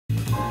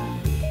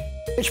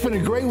It's been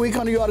a great week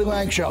on the Artie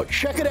Lang Show.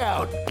 Check it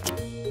out.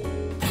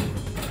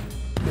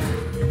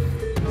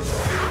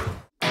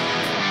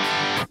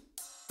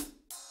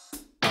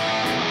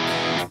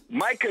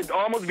 Mike could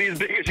almost be as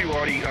big as you,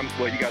 Artie.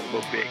 Well, you guys are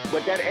both big.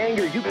 But that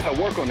anger, you gotta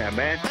work on that,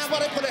 man. How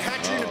about I put a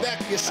hatchet in the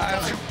back of your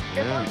skull?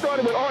 If I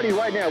started with Artie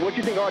right now, what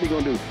you think Artie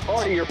gonna do?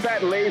 Artie, you're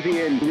fat and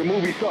lazy and your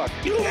movie sucks.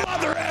 You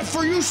mother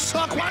effer, you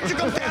suck. Why don't you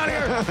come down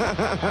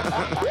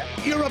here?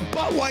 You're a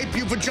butt wipe,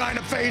 you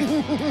vagina face.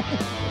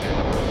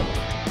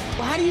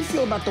 Well, how do you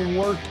feel about the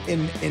work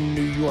in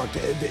New York?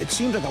 It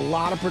seems like a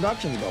lot of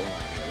productions going on.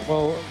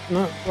 Well,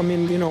 I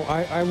mean, you know,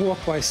 I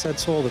walk by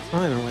sets all the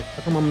time. I'm like,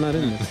 how come I'm not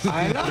in this?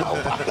 I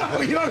know.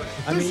 You know,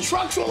 there's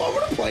trucks all over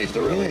the place.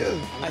 There really is.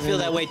 I feel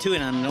that way too,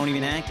 and I don't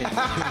even act it.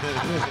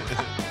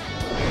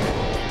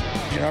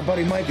 You know, our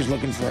buddy Mike is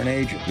looking for an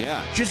agent.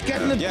 Yeah. Just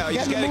getting the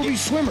movie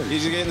Swimmers.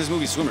 He's getting this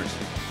movie Swimmers.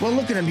 Well,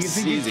 look at him. Do you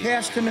think you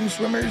cast him in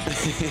Swimmers?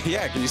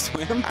 Yeah, can you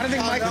swim? I don't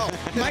think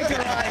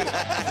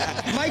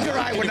Mike or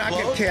I would not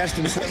get cast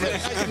in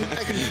Swimmers.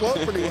 I can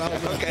float pretty well.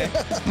 Okay.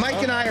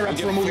 Mike and I are up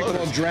for a movie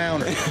called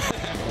Drowner.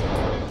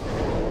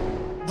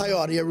 Hi,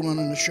 Artie, everyone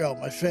on the show.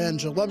 My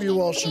fans, I love you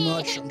all so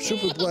much. I'm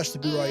super blessed to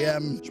be where I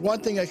am. There's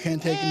one thing I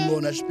can't take anymore,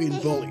 and that's being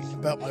bullied.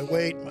 About my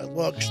weight, my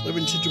looks,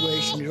 living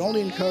situation. It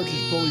only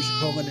encourages bullies to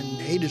come in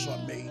and haters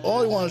on me.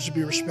 All I want is to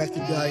be a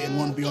respected guy and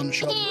want to be on the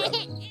show forever.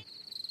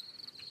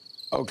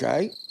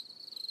 Okay.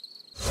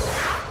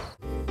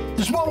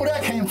 This moment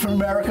that came from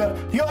America.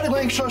 The Artie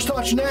Lang Show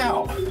starts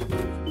now.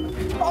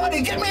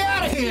 Artie, get me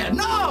out of here!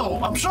 No!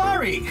 I'm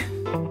sorry!